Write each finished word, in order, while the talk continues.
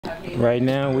Right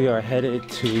now we are headed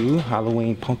to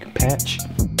Halloween Pumpkin Patch.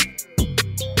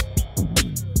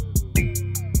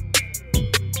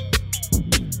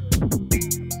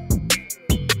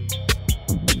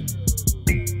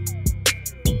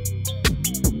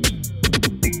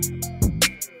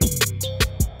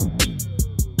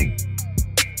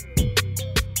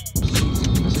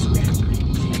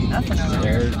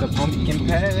 There's the pumpkin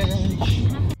patch.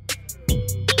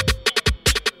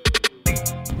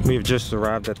 We've just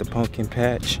arrived at the pumpkin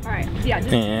patch. All right. Yeah,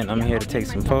 and I'm here to take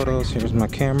some photos. Here's my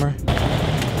camera.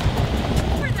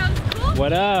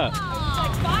 What up?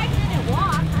 like 5-minute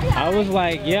walk. I was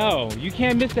like, yo, you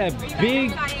can't miss that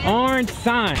big orange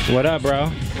sign. What up, bro?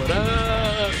 What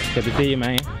up? Good to see you,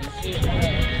 man.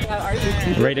 How are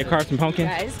you? Ready to carve some pumpkins?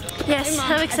 Yes,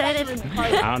 I'm excited.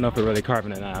 I don't know if we're really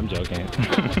carving it or not. I'm joking.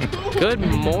 Good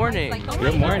morning.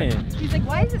 Good morning. He's like,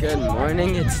 why is it Good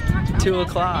morning. It's 2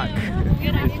 o'clock.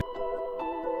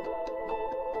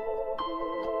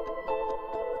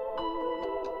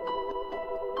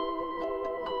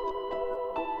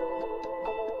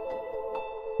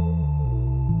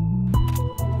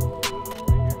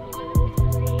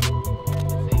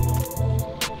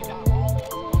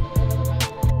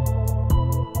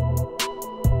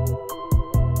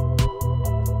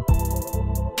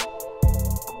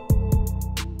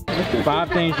 5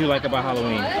 things you like about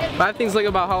Halloween. 5 things I like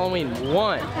about Halloween.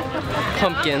 1,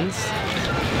 pumpkins.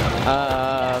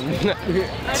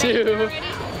 2,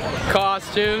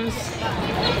 costumes.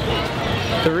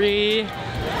 3,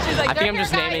 I think I'm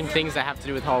just naming things that have to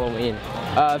do with Halloween.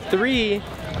 3,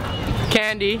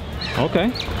 candy.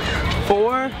 Okay.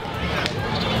 4,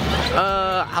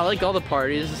 I like all the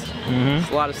parties. There's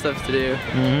a lot of stuff to do.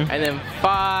 And then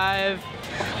 5,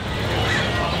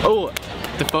 oh,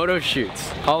 the photo shoots.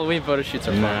 Halloween photo shoots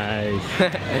are fun. Nice.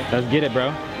 Let's get it,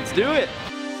 bro. Let's do it.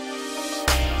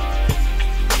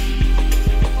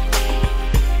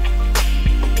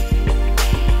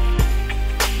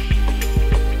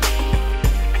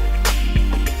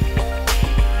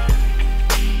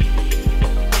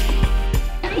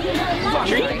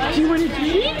 Treat? Do you want a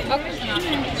treat?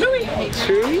 Louie.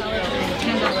 Treat?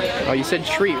 Oh, you said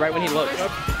treat right when he looked.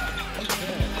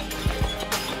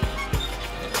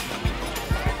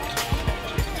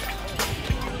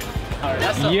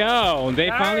 Yo, they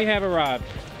finally have arrived.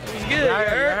 He's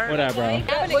good. What up, bro?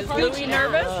 Was Louie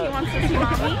nervous? He wants to see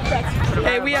mommy.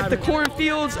 Hey, we have the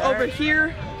cornfields over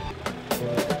here.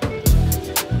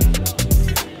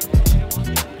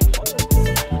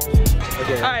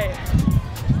 Alright,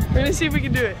 we're gonna see if we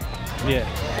can do it. Yeah.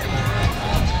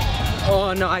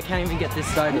 Oh no, I can't even get this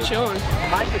started. I'm chilling.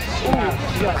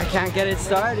 I can't get it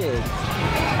started.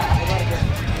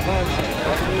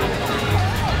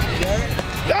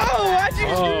 Oh, why'd you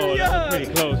Oh, screw me that was up? pretty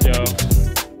close, yo.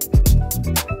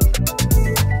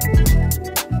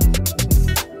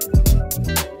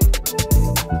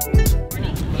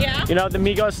 You know, the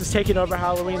Migos is taking over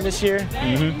Halloween this year.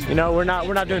 You know, we're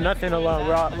not doing nothing alone.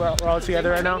 We're all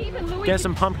together right now. Getting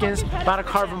some pumpkins. About to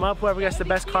carve them up. Whoever gets the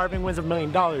best carving wins $1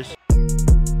 million.